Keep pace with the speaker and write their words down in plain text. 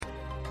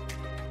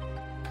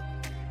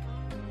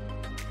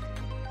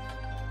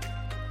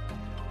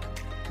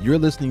You're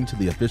listening to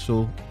the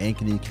official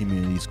Ankeny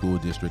Community School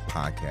District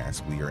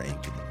podcast, We Are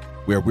Ankeny,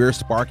 where we're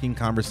sparking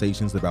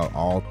conversations about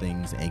all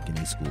things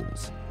Ankeny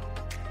Schools.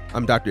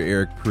 I'm Dr.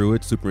 Erick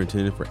Pruitt,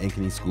 Superintendent for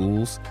Ankeny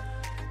Schools,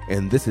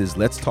 and this is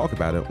Let's Talk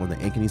About It on the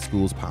Ankeny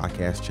Schools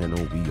podcast channel,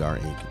 We Are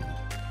Ankeny.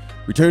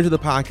 Returning to the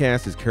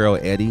podcast is Carol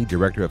Eddy,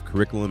 Director of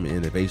Curriculum and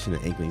Innovation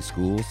at Ankeny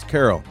Schools.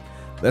 Carol,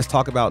 let's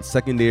talk about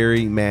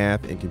secondary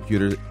math and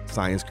computer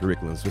science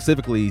curriculum,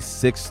 specifically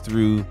 6th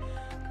through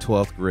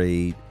 12th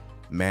grade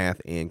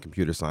math and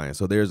computer science.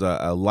 So there's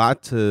a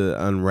lot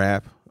to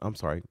unwrap. I'm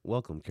sorry.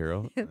 Welcome,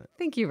 Carol.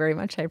 Thank you very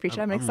much. I appreciate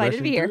it. I'm excited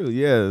to be here.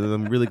 Yeah,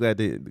 I'm really glad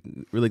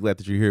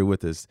that you're here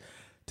with us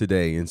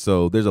today. And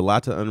so there's a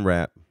lot to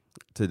unwrap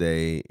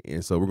today.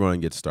 And so we're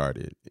going to get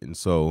started. And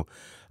so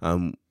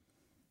I'm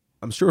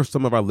sure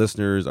some of our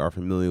listeners are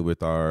familiar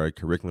with our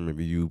curriculum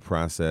review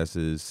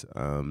processes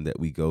that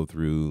we go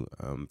through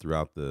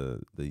throughout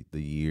the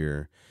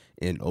year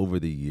and over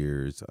the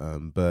years.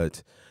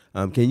 But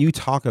can you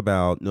talk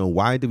about,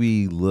 why do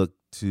we look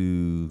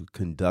to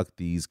conduct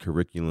these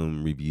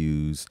curriculum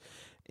reviews,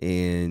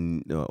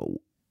 and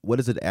what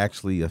does it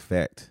actually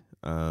affect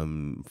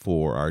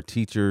for our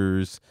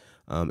teachers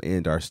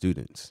and our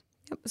students?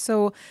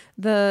 So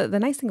the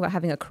nice thing about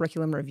having a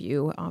curriculum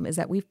review is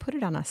that we've put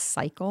it on a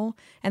cycle,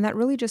 and that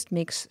really just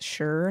makes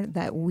sure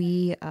that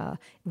we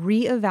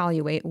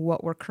reevaluate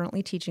what we're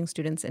currently teaching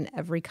students in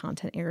every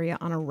content area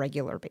on a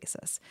regular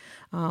basis.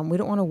 We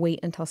don't want to wait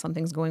until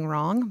something's going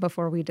wrong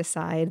before we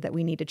decide that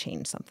we need to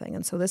change something.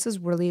 And so this is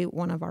really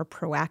one of our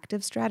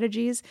proactive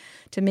strategies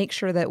to make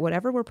sure that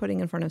whatever we're putting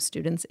in front of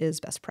students is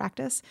best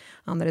practice,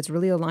 that it's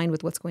really aligned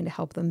with what's going to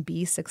help them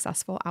be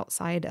successful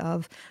outside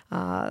of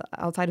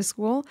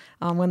school.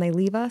 When they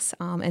leave us,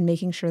 and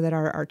making sure that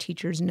our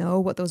teachers know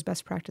what those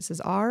best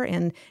practices are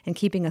and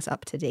keeping us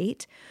up to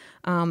date.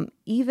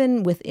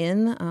 Even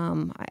within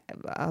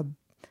a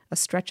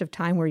stretch of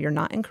time where you're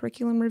not in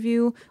curriculum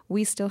review,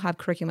 we still have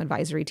curriculum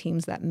advisory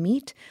teams that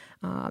meet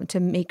to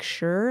make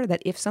sure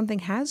that if something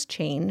has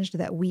changed,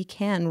 that we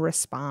can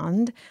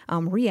respond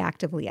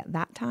reactively at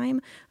that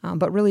time.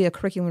 But really a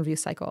curriculum review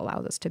cycle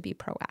allows us to be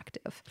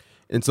proactive.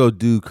 And so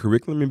do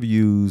curriculum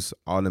reviews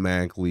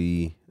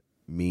automatically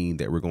mean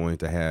that we're going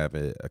to have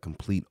a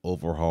complete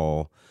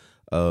overhaul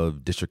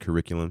of district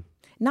curriculum?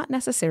 Not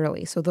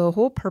necessarily. So the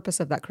whole purpose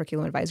of that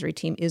curriculum advisory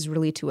team is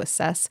really to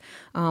assess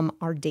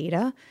our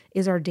data.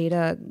 Is our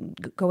data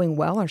going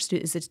well?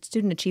 Is it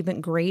student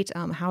achievement great?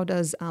 How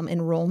does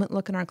enrollment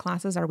look in our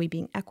classes? Are we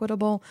being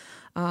equitable?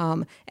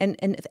 And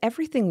if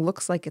everything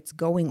looks like it's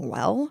going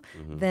well,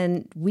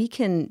 then we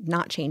can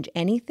not change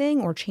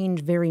anything or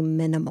change very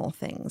minimal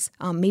things.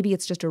 Maybe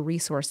it's just a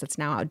resource that's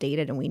now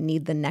outdated and we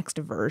need the next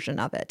version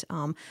of it.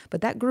 But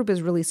that group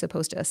is really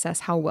supposed to assess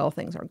how well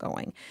things are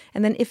going.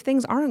 And then if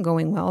things aren't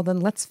going well, then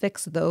let's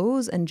fix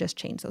those and just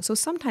change those. So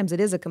sometimes it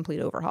is a complete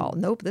overhaul.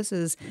 Nope, this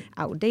is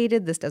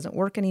outdated. This doesn't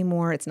work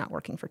anymore. It's not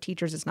working for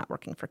teachers. It's not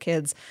working for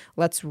kids.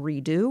 Let's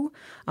redo.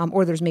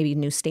 Or there's maybe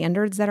new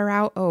standards that are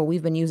out. Oh,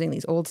 we've been using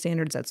these old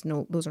standards.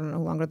 Those are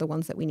no longer the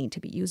ones that we need to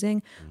be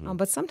using.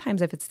 But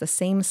sometimes if it's the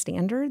same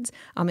standards,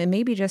 it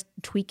may be just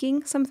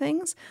tweaking some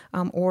things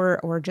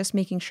or just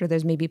making sure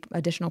there's maybe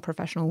additional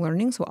professional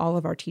learning so all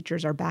of our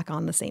teachers are back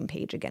on the same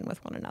page again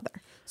with one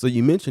another. So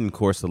you mentioned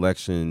course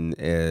selection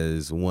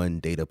as one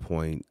data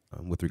point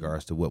with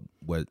regards to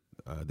what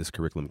this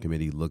curriculum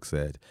committee looks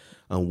at.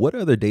 What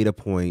other data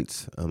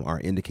points are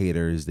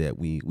indicators that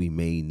we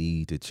may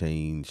need to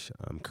change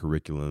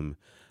curriculum?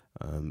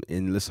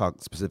 And let's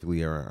talk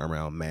specifically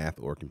around math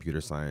or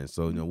computer science.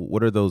 So,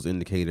 what are those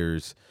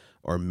indicators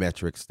or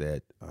metrics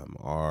that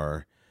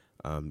are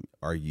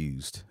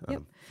used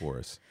for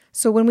us?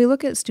 So when we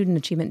look at student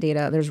achievement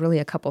data, there's really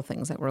a couple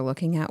things that we're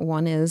looking at.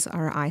 One is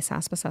our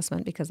ISASP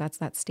assessment, because that's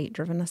that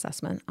state-driven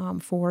assessment.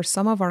 For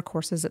some of our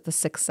courses at the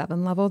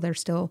 6-7 level, they're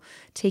still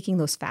taking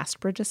those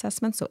FastBridge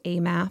assessments, so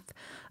A-Math,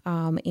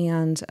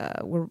 and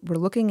we're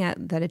looking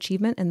at that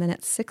achievement. And then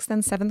at 6th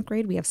and 7th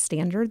grade, we have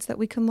standards that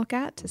we can look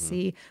at to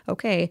see,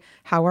 okay,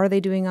 how are they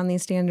doing on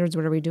these standards?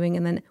 What are we doing?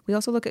 And then we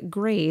also look at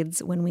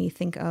grades when we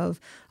think of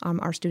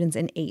our students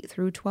in 8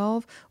 through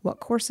 12.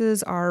 What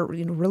courses are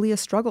really a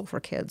struggle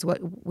for kids?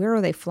 Where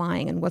are they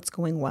flying and what's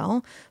going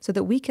well, so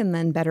that we can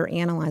then better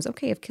analyze,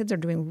 okay, if kids are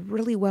doing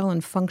really well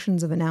in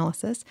functions of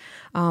analysis,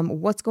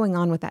 what's going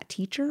on with that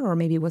teacher, or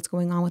maybe what's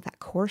going on with that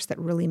course that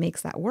really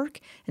makes that work?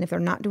 And if they're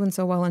not doing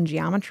so well in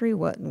geometry,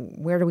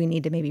 where do we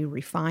need to maybe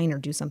refine or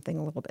do something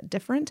a little bit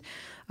different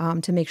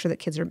to make sure that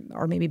kids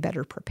are maybe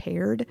better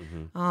prepared?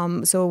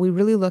 So we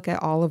really look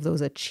at all of those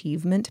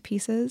achievement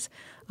pieces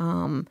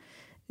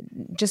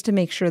just to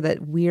make sure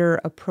that we're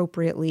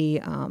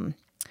appropriately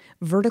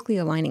vertically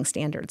aligning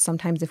standards.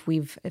 Sometimes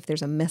if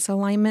there's a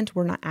misalignment,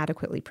 we're not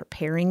adequately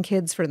preparing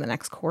kids for the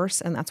next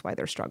course, and that's why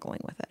they're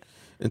struggling with it.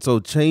 And so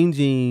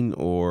changing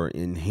or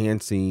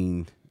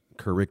enhancing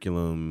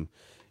curriculum,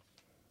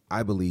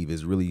 I believe,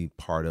 is really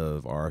part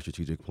of our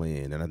strategic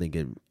plan. And I think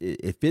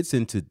it fits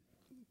into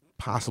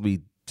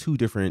possibly two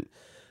different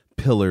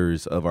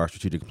pillars of our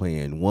strategic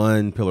plan.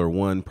 Pillar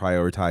one,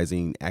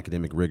 prioritizing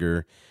academic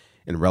rigor,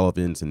 and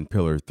relevance, and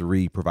pillar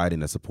 3,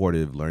 providing a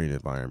supportive learning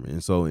environment.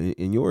 And so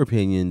in your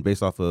opinion,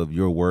 based off of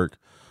your work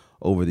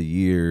over the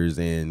years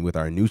and with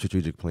our new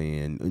strategic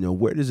plan,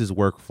 where does this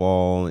work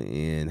fall,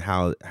 and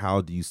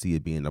how do you see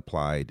it being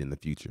applied in the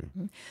future?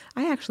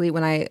 I actually,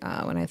 when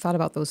I thought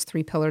about those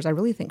 3 pillars, I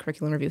really think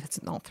curriculum review fits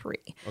in all 3.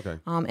 Okay.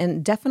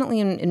 And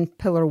definitely in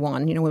pillar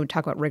 1, when we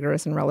talk about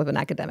rigorous and relevant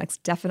academics,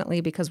 definitely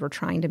because we're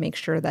trying to make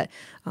sure that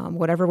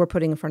whatever we're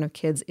putting in front of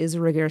kids is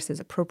rigorous, is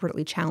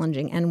appropriately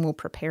challenging, and will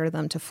prepare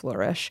them to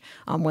flourish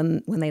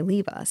when they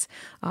leave us.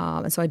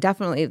 And so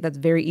that's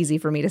very easy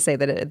for me to say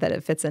that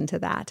it fits into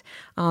that.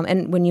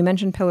 And when you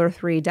mentioned pillar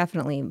 3,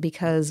 definitely,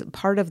 because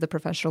part of the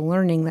professional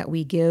learning that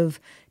we give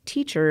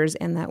teachers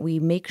and that we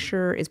make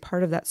sure is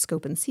part of that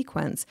scope and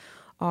sequence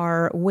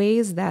are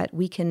ways that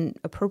we can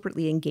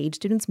appropriately engage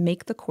students,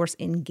 make the course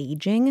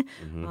engaging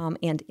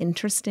and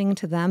interesting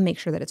to them, make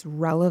sure that it's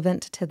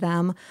relevant to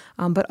them.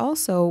 But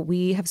also,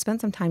 we have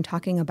spent some time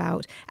talking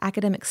about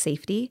academic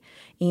safety.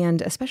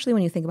 And especially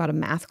when you think about a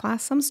math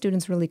class, some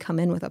students really come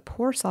in with a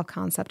poor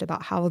self-concept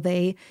about how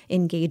they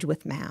engage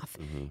with math.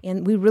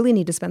 And we really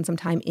need to spend some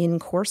time in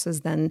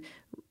courses then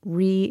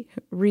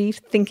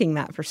rethinking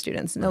that for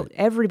students. No,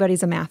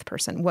 everybody's a math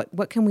person.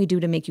 What can we do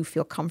to make you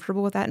feel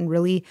comfortable with that, and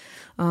really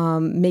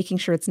making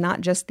sure it's not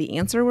just the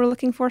answer we're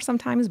looking for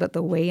sometimes, but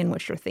the way in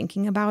which you're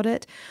thinking about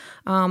it.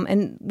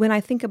 And when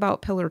I think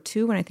about pillar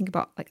 2, when I think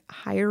about like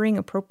hiring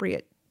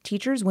appropriate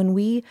teachers, when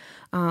we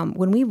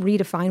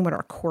redefine what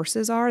our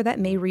courses are, that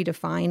may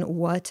redefine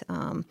what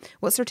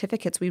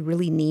certificates we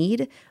really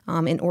need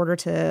in order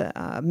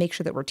to make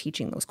sure that we're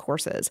teaching those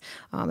courses.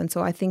 And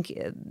so I think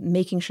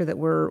making sure that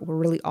we're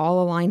really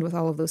all aligned with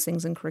all of those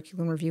things in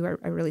curriculum review,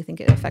 I really think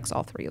it affects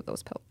all 3 of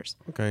those pillars.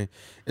 Okay.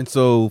 And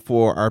so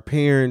for our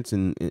parents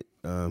and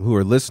who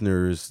are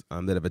listeners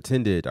that have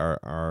attended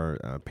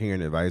our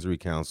Parent Advisory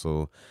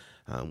Council,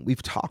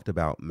 we've talked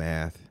about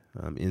math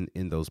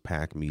in those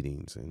PAC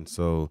meetings. And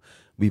so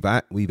we've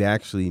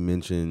actually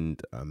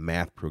mentioned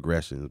math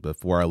progressions, but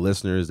for our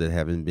listeners that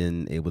haven't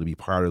been able to be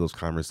part of those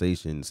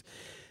conversations,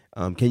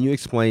 can you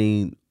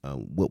explain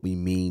what we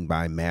mean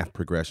by math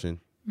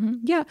progression?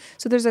 Yeah.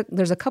 So there's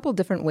a couple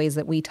different ways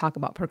that we talk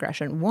about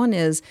progression. One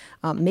is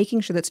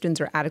making sure that students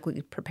are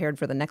adequately prepared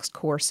for the next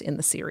course in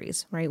the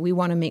series, right? We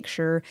want to make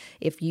sure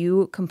if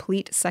you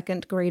complete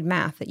 2nd grade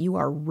math that you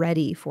are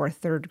ready for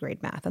 3rd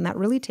grade math. And that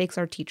really takes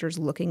our teachers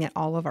looking at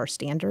all of our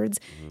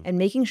standards and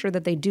making sure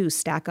that they do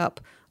stack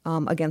up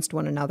against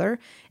one another,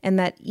 and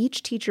that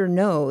each teacher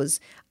knows,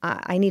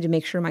 I need to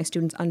make sure my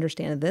students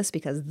understand this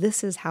because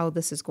this is how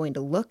this is going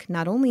to look,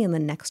 not only in the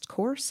next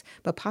course,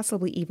 but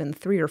possibly even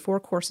 3 or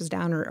 4 courses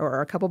down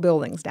or a couple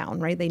buildings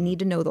down, right? They need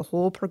to know the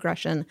whole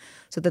progression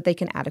so that they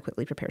can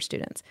adequately prepare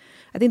students.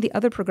 I think the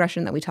other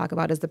progression that we talk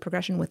about is the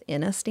progression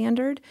within a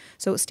standard.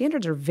 So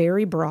standards are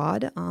very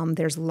broad.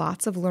 There's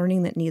lots of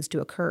learning that needs to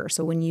occur.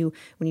 So when you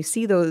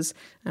see those,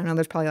 I don't know,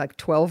 there's probably like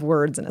 12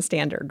 words in a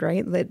standard,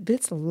 right?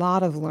 It's a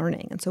lot of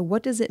learning. And so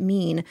what does it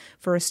mean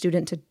for a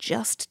student to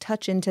just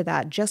touch into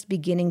that, just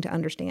beginning to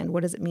understand?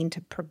 What does it mean to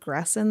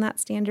progress in that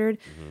standard?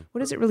 What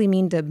does it really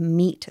mean to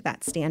meet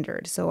that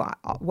standard? So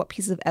what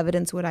pieces of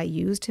evidence would I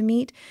use to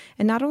meet?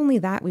 And not only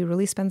that, we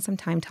really spend some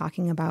time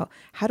talking about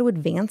how to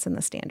advance in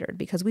the standard,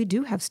 because we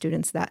do have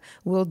students that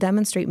will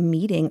demonstrate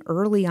meeting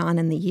early on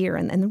in the year.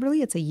 And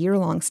really it's a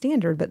year-long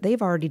standard, but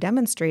they've already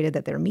demonstrated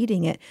that they're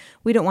meeting it.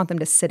 We don't want them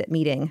to sit at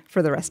meeting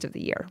for the rest of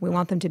the year. We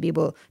want them to be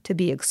able to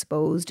be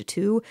exposed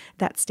to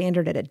that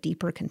standard at a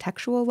deeper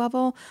contextual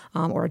level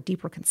or a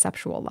deeper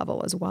conceptual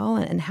level as well.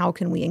 And how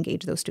can we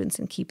engage those students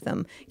and keep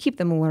them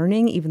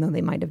learning, even though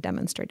they might have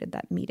demonstrated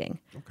that meeting?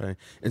 Okay.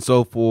 And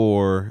so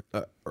for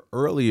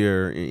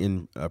earlier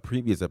in a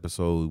previous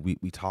episode,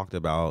 we talked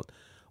about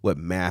what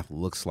math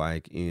looks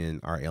like in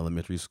our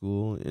elementary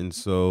school. And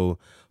so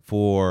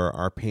for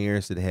our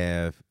parents that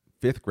have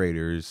 5th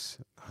graders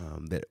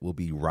that will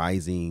be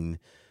rising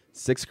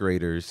 6th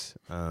graders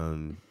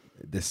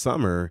this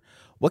summer,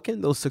 what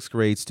can those 6th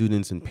grade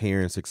students and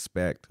parents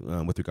expect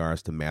with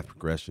regards to math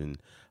progression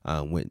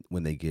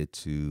when they get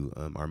to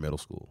our middle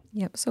school?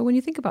 Yep. So when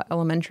you think about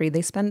elementary,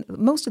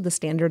 most of the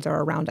standards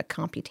are around a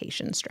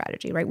computation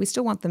strategy, right? We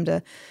still want them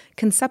to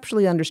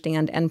conceptually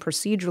understand and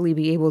procedurally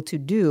be able to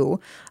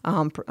do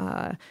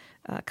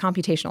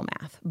computational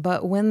math.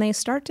 But when they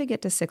start to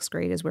get to 6th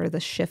grade is where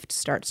the shift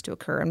starts to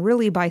occur. And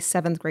really by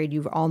 7th grade,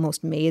 you've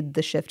almost made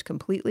the shift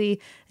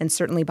completely. And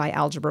certainly by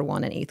Algebra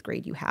 1 and 8th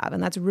grade, you have.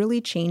 And that's really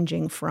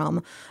changing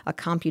from a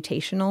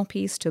computational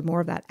piece to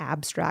more of that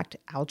abstract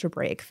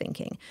algebraic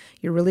thinking.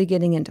 You're really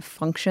getting into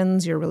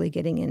functions. You're really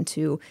getting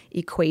into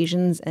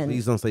equations. And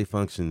please don't say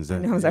functions.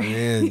 No, sorry.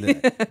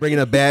 Man, bringing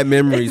up bad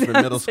memories from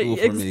middle school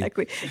for me.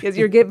 Exactly. Because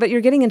you're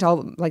getting into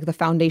all like the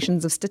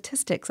foundations of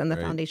statistics and the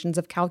foundations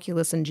of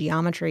calculus and geometry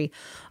geometry.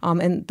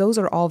 And those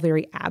are all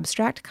very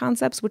abstract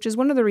concepts, which is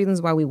one of the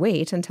reasons why we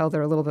wait until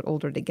they're a little bit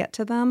older to get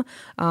to them.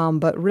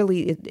 But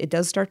really, it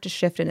does start to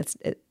shift, and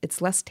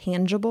it's less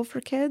tangible for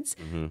kids.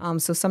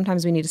 So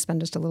sometimes we need to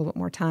spend just a little bit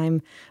more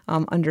time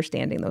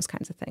understanding those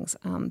kinds of things.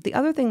 The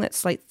other thing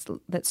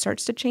that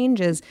starts to change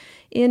is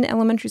in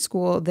elementary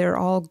school, they're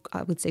all,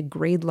 I would say,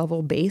 grade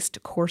level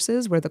based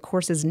courses where the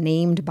course is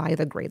named by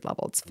the grade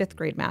level. It's 5th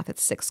grade math,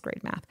 it's 6th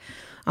grade math.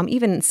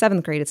 Even in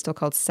 7th grade, it's still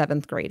called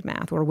 7th grade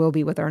math, or will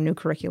be with our new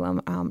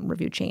curriculum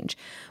review change.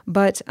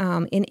 But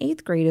in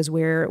 8th grade is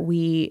where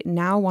we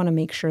now want to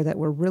make sure that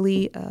we're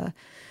really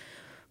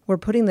we're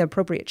putting the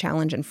appropriate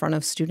challenge in front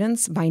of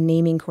students by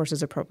naming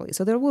courses appropriately.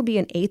 So there will be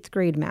an 8th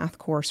grade math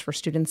course for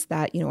students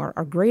that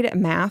are great at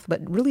math,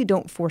 but really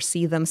don't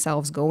foresee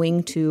themselves going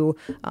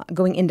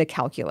into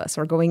calculus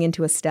or going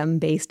into a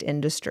STEM-based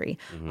industry.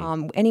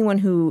 Anyone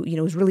who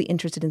is really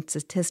interested in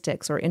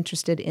statistics or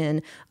interested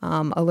in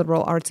a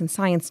liberal arts and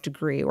science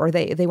degree, or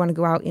they want to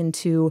go out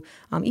into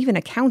even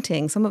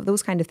accounting, some of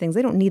those kind of things,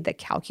 they don't need the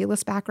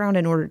calculus background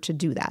in order to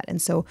do that.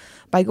 And so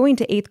by going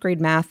to 8th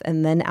grade math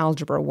and then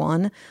Algebra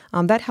 1,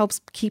 that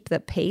helps keep the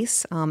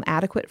pace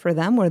adequate for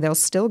them, where they'll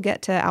still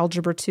get to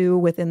Algebra 2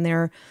 within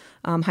their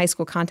high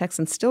school context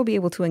and still be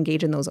able to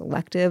engage in those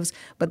electives,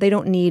 but they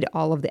don't need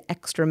all of the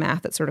extra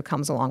math that sort of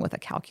comes along with a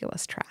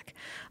calculus track.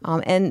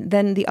 And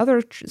then the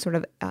other sort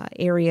of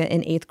area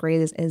in 8th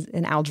grade is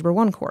an Algebra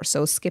 1 course.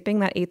 So skipping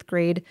that 8th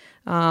grade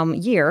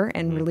year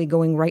and really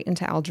going right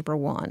into Algebra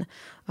 1.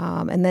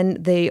 And then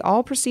they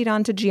all proceed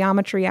on to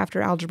geometry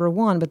after Algebra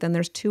 1, but then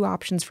there's 2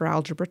 options for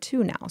Algebra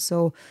 2 now.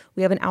 So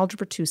we have an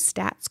Algebra 2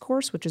 stats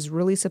course, which is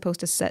really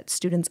supposed to set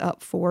students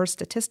up for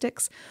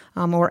statistics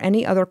or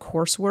any other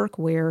coursework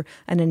where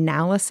an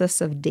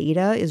analysis of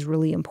data is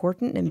really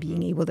important and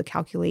being able to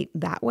calculate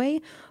that way.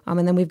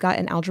 And then we've got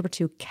an Algebra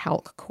 2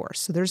 calc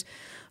course. So there's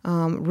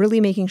really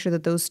making sure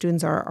that those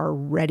students are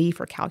ready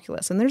for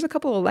calculus. And there's a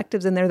couple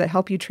electives in there that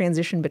help you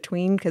transition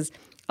between, because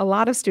a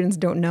lot of students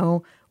don't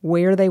know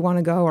where they want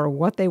to go or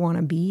what they want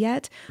to be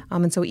yet.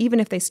 And so even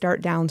if they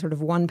start down sort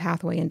of one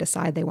pathway and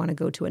decide they want to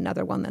go to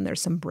another one, then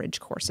there's some bridge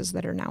courses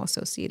that are now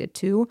associated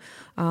too,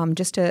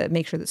 just to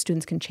make sure that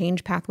students can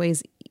change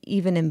pathways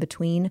even in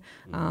between,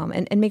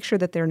 and make sure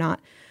that they're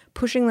not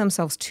pushing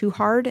themselves too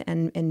hard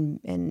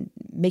and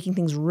making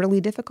things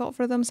really difficult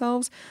for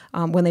themselves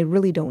when they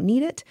really don't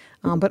need it,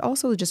 but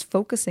also just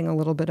focusing a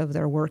little bit of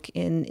their work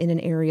in an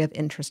area of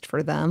interest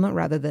for them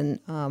rather than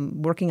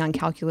working on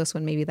calculus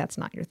when maybe that's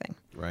not your thing.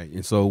 Right.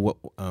 And so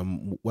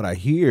what I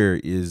hear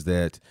is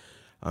that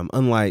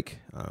unlike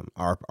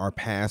our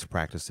past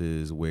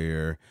practices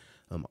where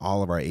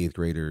all of our 8th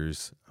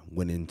graders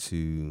went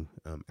into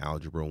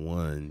Algebra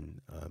 1,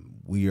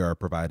 we are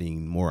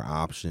providing more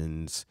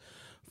options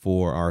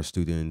for our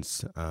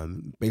students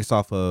based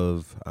off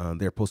of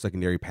their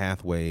post-secondary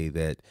pathway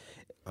that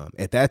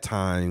at that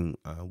time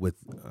with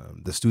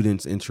the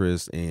students'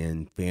 interest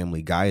and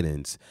family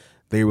guidance,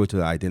 they were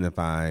to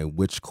identify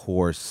which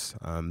course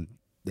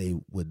they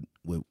would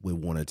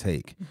want to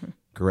take,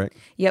 correct?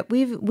 Yep,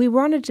 we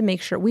wanted to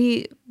make sure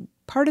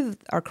part of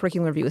our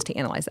curriculum review is to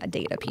analyze that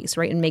data piece,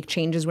 right, and make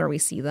changes where we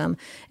see them.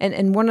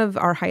 And one of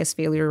our highest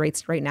failure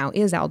rates right now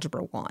is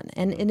Algebra 1.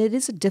 And it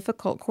is a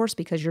difficult course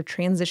because you're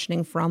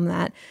transitioning from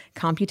that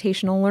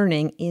computational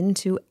learning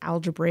into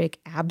algebraic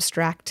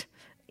abstract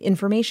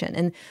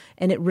information.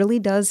 And it really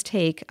does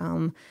take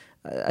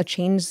a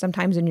change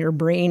sometimes in your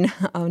brain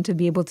to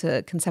be able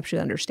to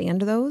conceptually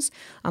understand those.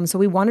 So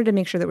we wanted to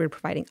make sure that we were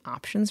providing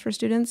options for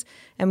students.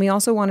 And we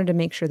also wanted to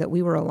make sure that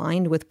we were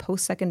aligned with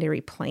post-secondary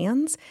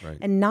plans. Right.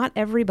 And not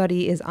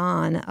everybody is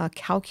on a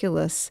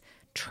calculus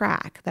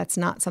track. That's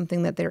not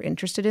something that they're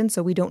interested in.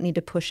 So we don't need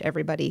to push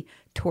everybody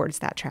towards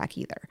that track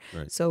either.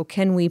 Right. So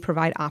can we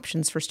provide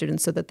options for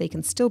students so that they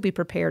can still be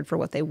prepared for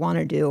what they want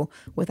to do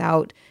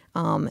without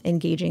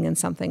engaging in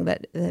something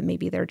that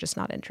maybe they're just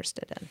not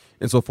interested in?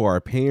 And so for our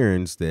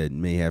parents that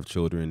may have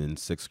children in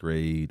 6th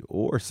grade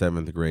or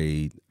 7th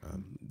grade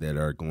that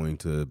are going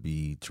to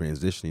be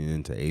transitioning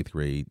into 8th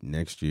grade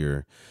next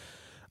year,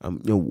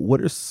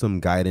 what are some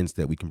guidance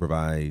that we can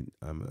provide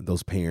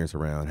those parents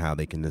around how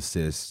they can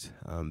assist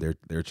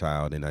their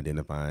child in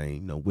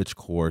identifying, which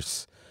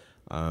course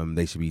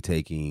they should be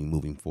taking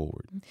moving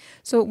forward?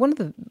 So one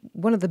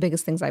of the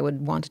biggest things I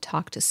would want to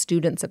talk to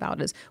students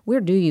about is,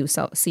 where do you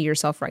see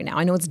yourself right now?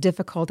 I know it's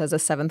difficult as a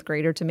 7th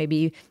grader to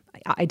maybe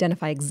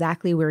identify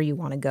exactly where you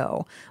want to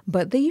go,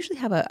 but they usually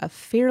have a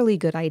fairly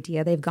good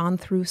idea. They've gone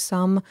through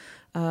some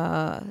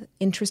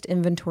interest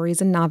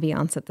inventories and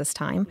Naviance at this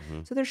time.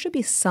 Mm-hmm. So there should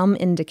be some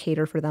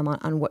indicator for them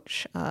on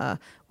which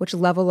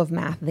level of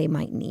math they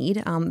might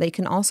need. They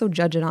can also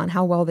judge it on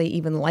how well they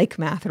even like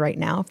math right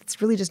now. If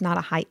it's really just not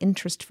a high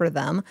interest for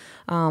them,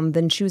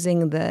 then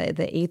choosing the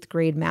 8th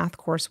grade math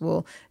course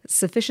will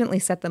sufficiently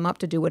set them up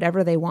to do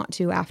whatever they want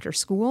to after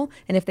school.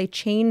 And if they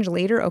change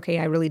later, okay,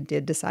 I really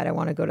did decide I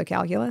want to go to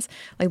calculus,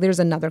 calculus, like there's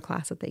another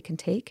class that they can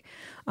take.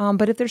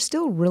 But if they're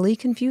still really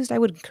confused, I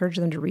would encourage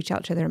them to reach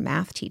out to their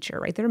math teacher,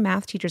 right? Their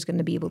math teacher is going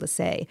to be able to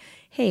say,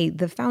 hey,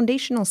 the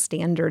foundational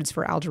standards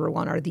for Algebra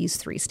 1 are these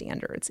 3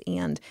 standards,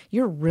 and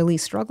you're really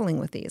struggling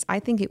with these. I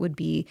think it would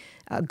be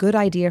a good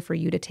idea for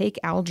you to take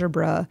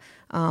Algebra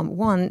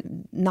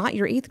 1, not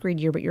your 8th grade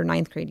year, but your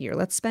 9th grade year.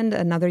 Let's spend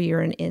another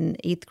year in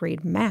 8th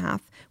grade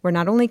math, where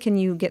not only can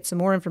you get some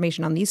more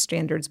information on these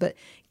standards, but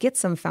get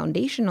some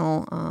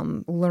foundational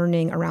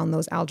learning around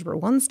those Algebra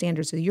 1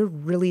 standards, so you're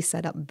really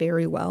set up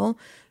very well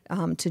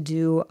to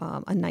do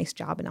a nice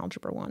job in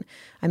Algebra 1.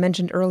 I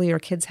mentioned earlier,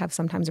 kids have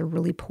sometimes a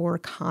really poor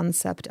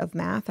concept of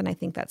math, and I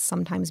think that's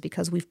sometimes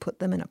because we've put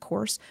them in a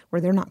course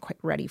where they're not quite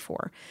ready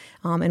for.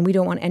 And we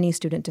don't want any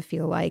student to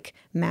feel like,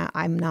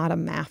 I'm not a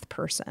math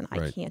person. I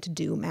Right. can't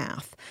do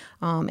math.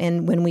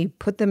 And when we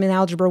put them in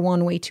Algebra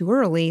 1 way too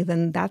early,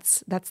 then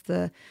that's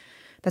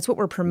what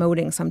we're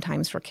promoting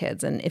sometimes for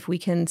kids. And if we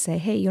can say,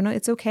 hey,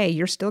 it's okay.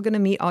 You're still going to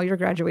meet all your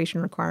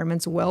graduation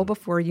requirements well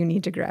before you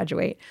need to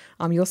graduate.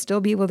 You'll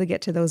still be able to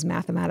get to those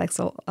mathematics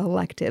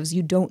electives.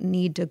 You don't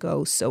need to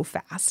go so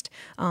fast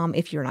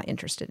if you're not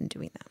interested in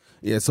doing that.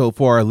 Yeah, so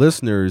for our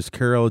listeners,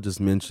 Carol just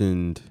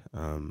mentioned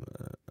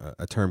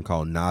a term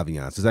called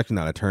Naviance. It's actually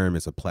not a term,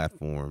 it's a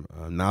platform.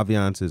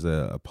 Naviance is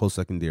a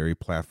post-secondary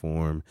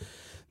platform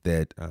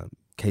that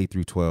K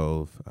through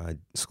 12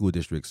 school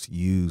districts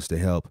use to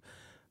help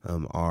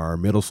our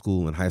middle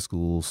school and high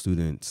school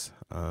students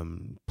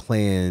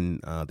plan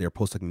their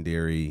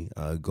post-secondary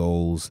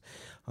goals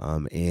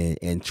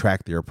and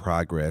track their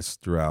progress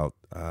throughout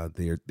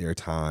their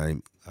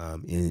time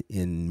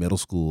in middle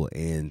school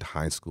and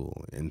high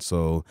school. And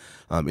so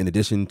in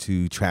addition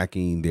to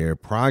tracking their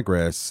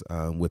progress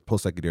with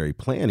post-secondary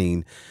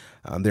planning,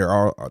 there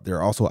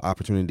are also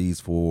opportunities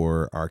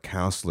for our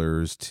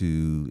counselors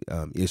to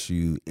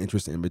issue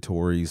interest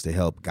inventories to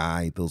help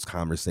guide those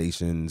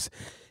conversations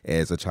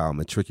as a child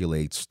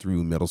matriculates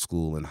through middle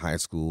school and high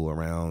school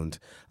around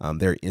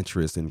their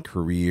interests in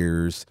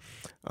careers,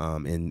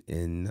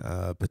 in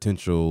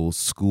potential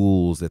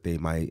schools that they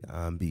might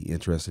be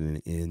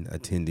interested in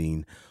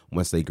attending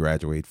once they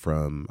graduate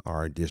from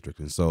our district.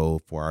 And so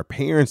for our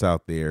parents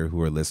out there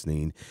who are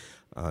listening,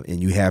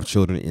 and you have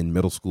children in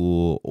middle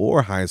school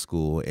or high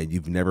school and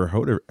you've never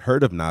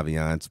heard of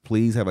Naviance,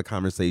 please have a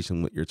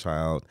conversation with your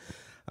child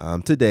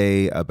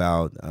today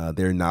about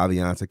their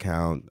Naviance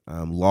account.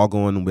 Log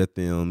on with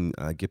them,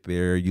 get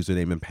their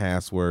username and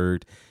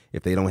password.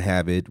 If they don't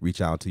have it,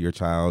 reach out to your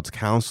child's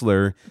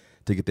counselor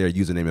to get their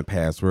username and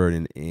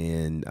password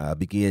and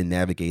begin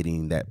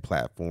navigating that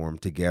platform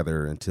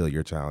together until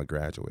your child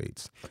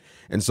graduates.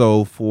 And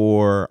so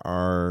for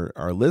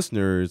our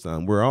listeners,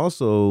 we're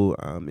also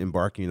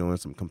embarking on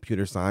some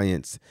computer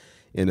science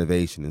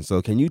innovation. And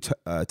so can you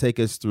take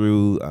us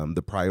through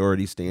the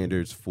priority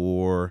standards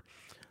for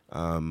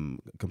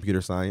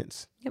computer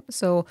science? Yep.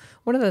 So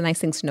one of the nice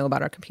things to know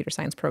about our computer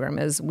science program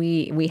is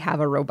we have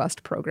a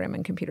robust program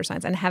in computer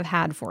science and have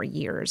had for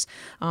years.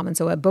 And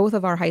so at both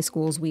of our high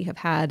schools, we have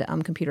had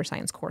computer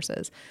science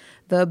courses.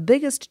 The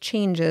biggest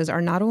changes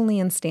are not only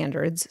in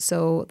standards.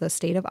 So the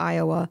state of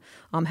Iowa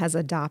has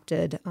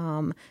adopted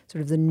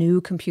sort of the new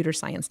computer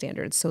science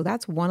standards. So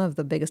that's one of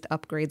the biggest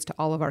upgrades to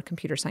all of our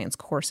computer science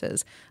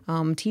courses.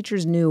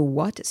 Teachers knew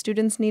what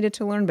students needed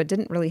to learn, but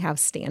didn't really have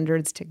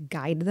standards to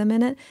guide them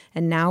in it.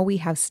 And now we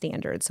have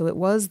standards. So it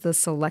was the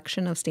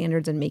selection of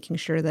standards and making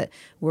sure that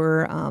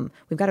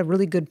we've got a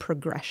really good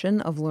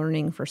progression of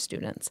learning for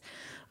students.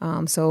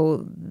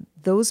 So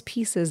those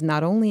pieces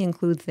not only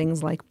include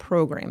things like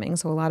programming.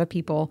 So a lot of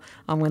people,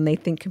 when they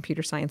think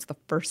computer science, the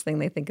first thing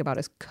they think about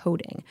is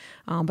coding.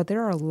 But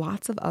there are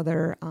lots of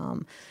other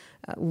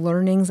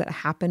learnings that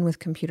happen with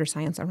computer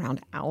science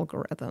around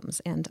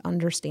algorithms and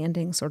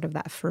understanding sort of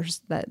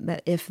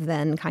that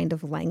if-then kind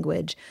of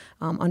language,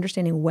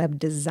 understanding web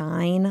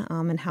design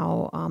and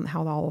how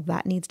all of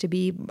that needs to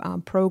be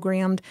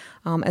programmed,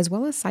 as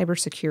well as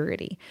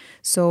cybersecurity.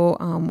 So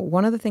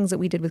one of the things that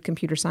we did with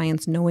computer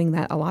science, knowing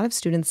that a lot of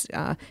students,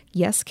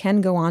 yes, can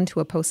go on to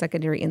a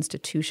post-secondary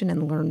institution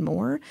and learn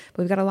more,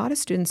 but we've got a lot of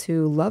students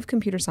who love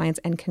computer science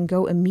and can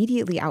go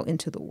immediately out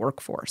into the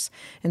workforce.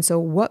 And so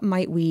what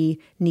might we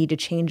need to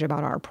change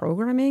about our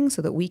programming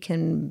so that we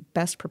can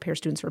best prepare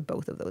students for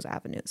both of those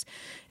avenues?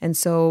 And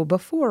so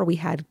before we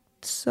had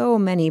so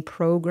many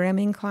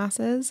programming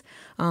classes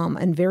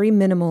and very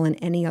minimal in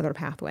any other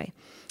pathway.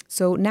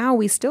 So now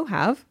we still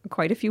have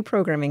quite a few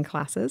programming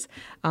classes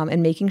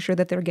and making sure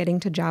that they're getting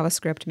to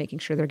JavaScript, making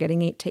sure they're getting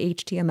to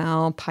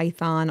HTML,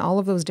 Python, all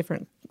of those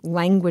different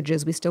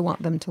languages we still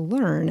want them to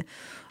learn.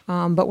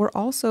 But we're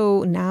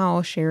also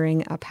now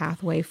sharing a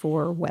pathway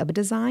for web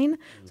design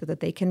so that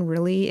they can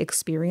really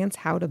experience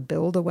how to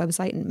build a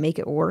website and make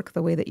it work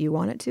the way that you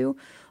want it to,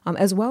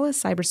 as well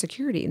as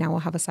cybersecurity. Now we'll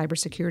have a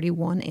cybersecurity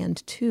 1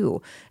 and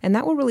 2, and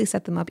that will really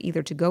set them up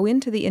either to go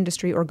into the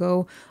industry or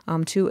go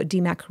to a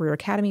DMAC Career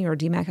Academy or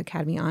DMAC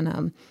Academy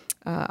on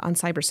on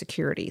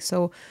cybersecurity.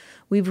 So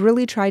we've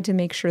really tried to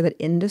make sure that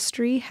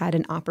industry had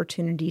an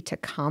opportunity to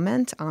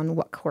comment on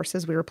what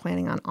courses we were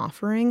planning on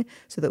offering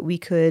so that we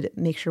could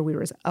make sure we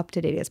were as up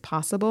to date as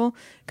possible.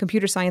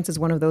 Computer science is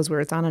one of those where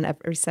it's on an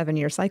every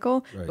 7-year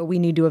cycle, right, but we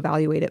need to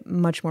evaluate it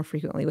much more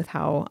frequently with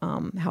how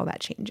that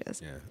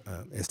changes.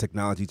 Yeah. As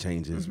technology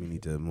changes, we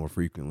need to more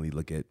frequently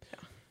look at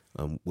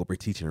what we're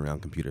teaching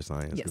around computer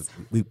science. Yes.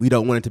 We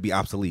don't want it to be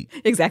obsolete.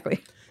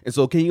 Exactly. And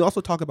so can you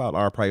also talk about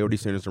our priority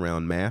standards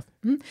around math?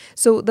 Mm-hmm.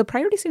 So the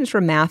priority standards for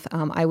math,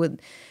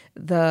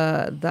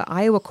 the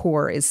Iowa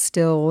core is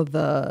still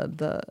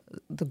the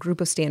group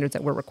of standards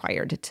that we're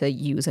required to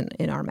use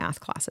in our math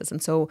classes.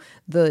 And so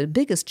the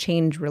biggest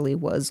change really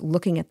was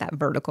looking at that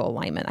vertical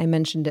alignment. I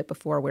mentioned it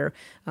before where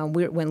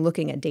when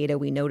looking at data,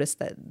 we noticed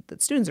that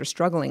students are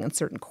struggling in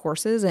certain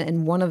courses.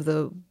 And one of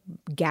the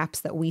gaps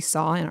that we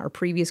saw in our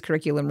previous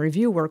curriculum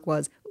review work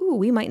was,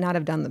 we might not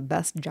have done the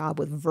best job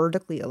with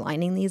vertically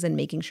aligning these and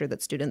making sure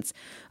that students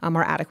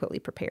are adequately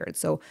prepared.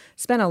 So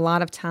spent a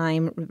lot of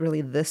time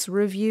really this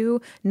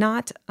review,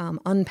 not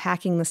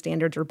unpacking the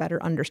standards or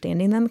better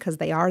understanding them because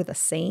they are the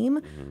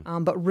same,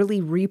 but really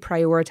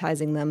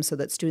reprioritizing them so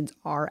that students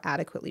are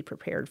adequately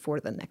prepared for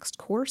the next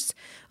course.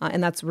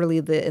 And that's really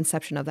the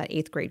inception of that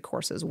 8th grade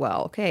course as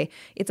well. Okay,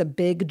 it's a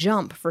big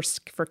jump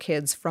for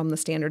kids from the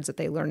standards that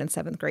they learn in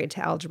 7th grade to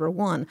Algebra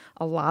 1.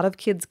 A lot of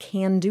kids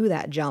can do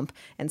that jump,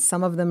 and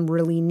some of them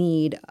really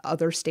need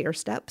other stair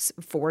steps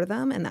for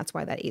them, and that's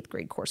why that 8th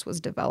grade course was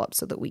developed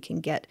so that we can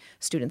get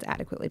students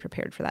adequately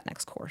prepared for that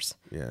next course.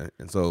 Yeah,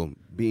 and so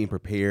being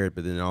prepared,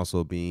 but then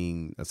also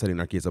setting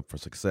our kids up for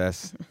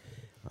success,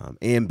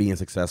 and being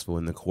successful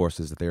in the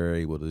courses that they're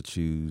able to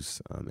choose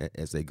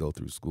as they go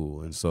through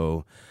school. And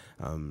so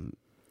I'm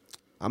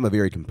a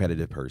very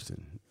competitive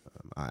person.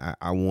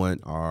 I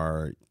want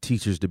our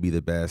teachers to be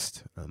the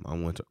best. I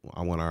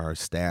want our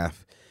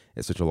staff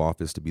at Central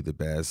Office to be the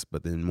best,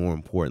 but then more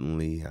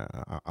importantly,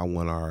 I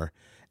want our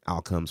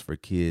outcomes for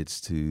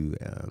kids to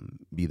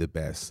be the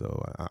best.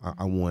 So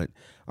I want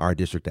our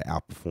district to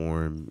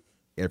outperform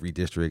every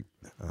district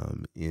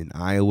in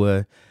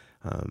Iowa,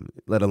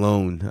 let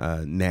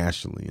alone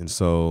nationally. And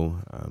so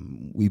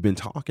we've been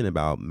talking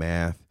about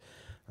math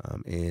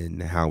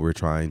and how we're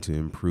trying to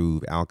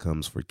improve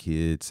outcomes for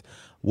kids.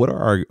 What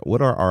are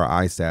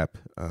our ISAP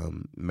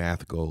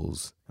math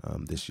goals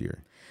this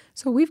year?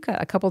 So we've got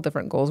a couple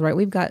different goals, right?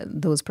 We've got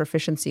those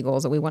proficiency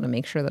goals that we want to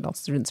make sure that all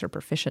students are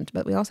proficient,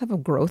 but we also have a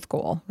growth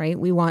goal, right?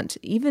 We want,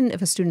 even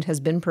if a student has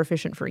been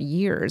proficient for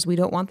years, we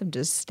don't want them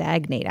to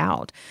stagnate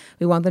out.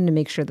 We want them to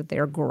make sure that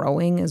they're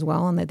growing as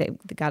well and that they've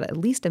got at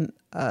least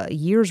a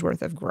year's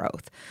worth of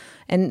growth.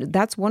 And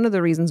that's one of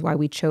the reasons why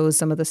we chose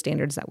some of the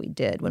standards that we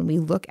did. When we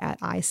look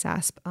at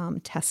ISASP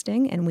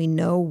testing and we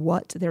know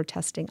what they're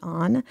testing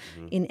on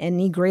in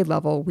any grade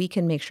level, we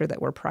can make sure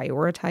that we're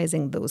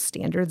prioritizing those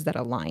standards that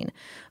align.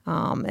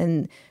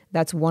 And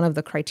that's one of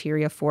the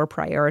criteria for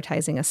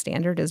prioritizing a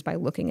standard is by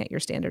looking at your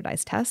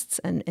standardized tests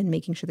and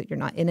making sure that you're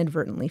not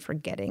inadvertently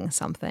forgetting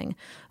something,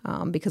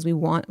 because we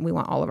want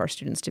all of our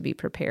students to be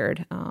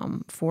prepared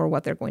for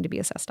what they're going to be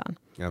assessed on.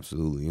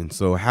 Absolutely. And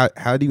so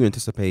how do you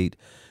anticipate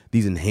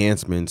these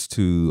enhancements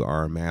to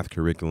our math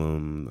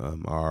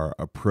curriculum, our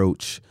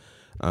approach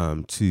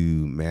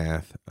to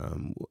math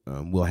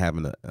will have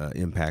an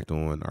impact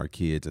on our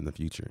kids in the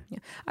future? Yeah.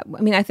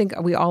 I mean, I think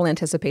we all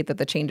anticipate that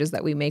the changes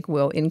that we make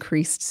will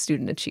increase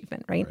student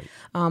achievement, right?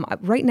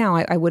 Right now,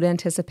 I would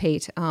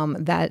anticipate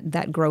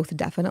that growth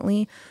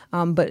definitely,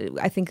 but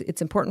I think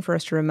it's important for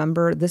us to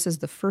remember this is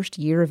the first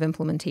year of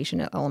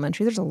implementation at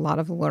elementary. There's a lot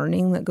of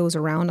learning that goes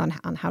around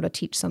on how to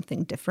teach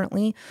something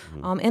differently,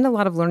 and a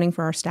lot of learning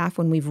for our staff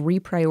when we've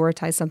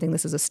reprioritized something.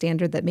 This is a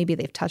standard that maybe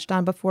they've touched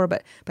on before,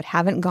 but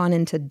haven't gone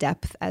into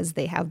depth as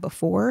they have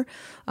before.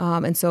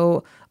 And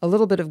so a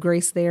little bit of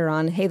grace there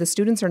on, hey, the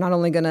students are not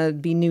only going to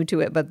be new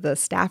to it, but the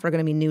staff are going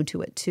to be new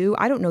to it too.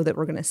 I don't know that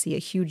we're going to see a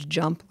huge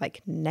jump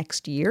like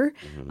next year.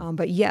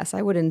 But yes,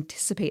 I would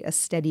anticipate a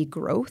steady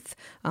growth,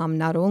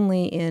 not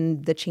only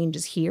in the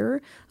changes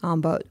here,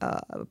 but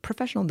a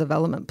professional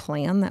development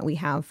plan that we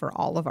have for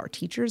all of our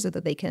teachers so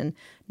that they can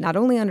not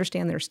only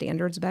understand their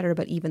standards better,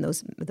 but even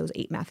those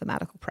 8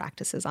 mathematical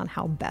practices on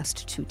how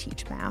best to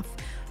teach math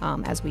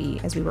as we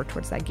work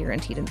towards that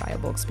guaranteed and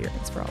viable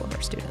experience for all of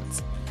our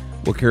students.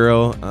 Well,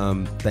 Carol,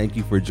 thank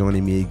you for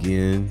joining me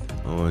again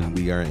on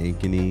We Are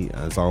Ankeny.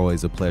 It's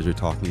always a pleasure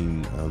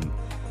talking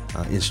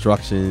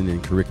instruction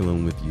and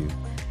curriculum with you.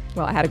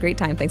 Well, I had a great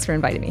time. Thanks for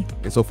inviting me.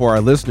 And so for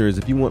our listeners,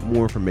 if you want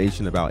more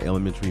information about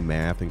elementary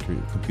math and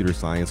computer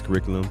science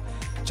curriculum,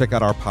 check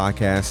out our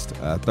podcast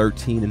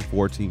 13 and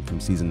 14 from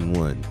season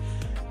 1.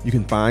 You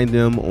can find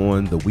them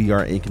on the We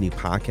Are Ankeny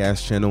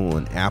podcast channel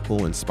on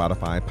Apple and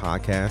Spotify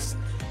podcasts,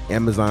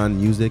 Amazon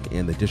Music,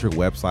 and the district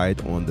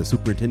website on the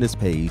superintendent's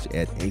page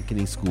at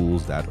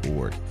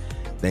ankenyschools.org.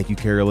 Thank you,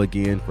 Carol,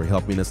 again for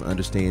helping us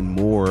understand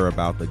more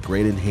about the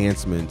great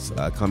enhancements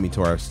coming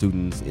to our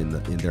students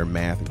in their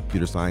math and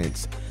computer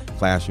science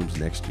classrooms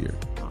next year.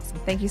 Awesome.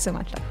 Thank you so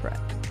much, Dr. Pruitt.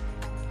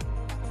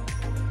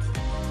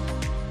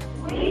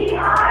 We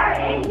are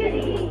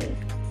Ankeny.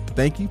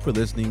 Thank you for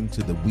listening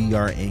to the We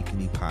Are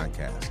Ankeny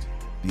podcast,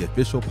 the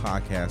official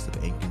podcast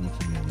of Ankeny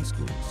Community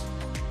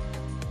Schools.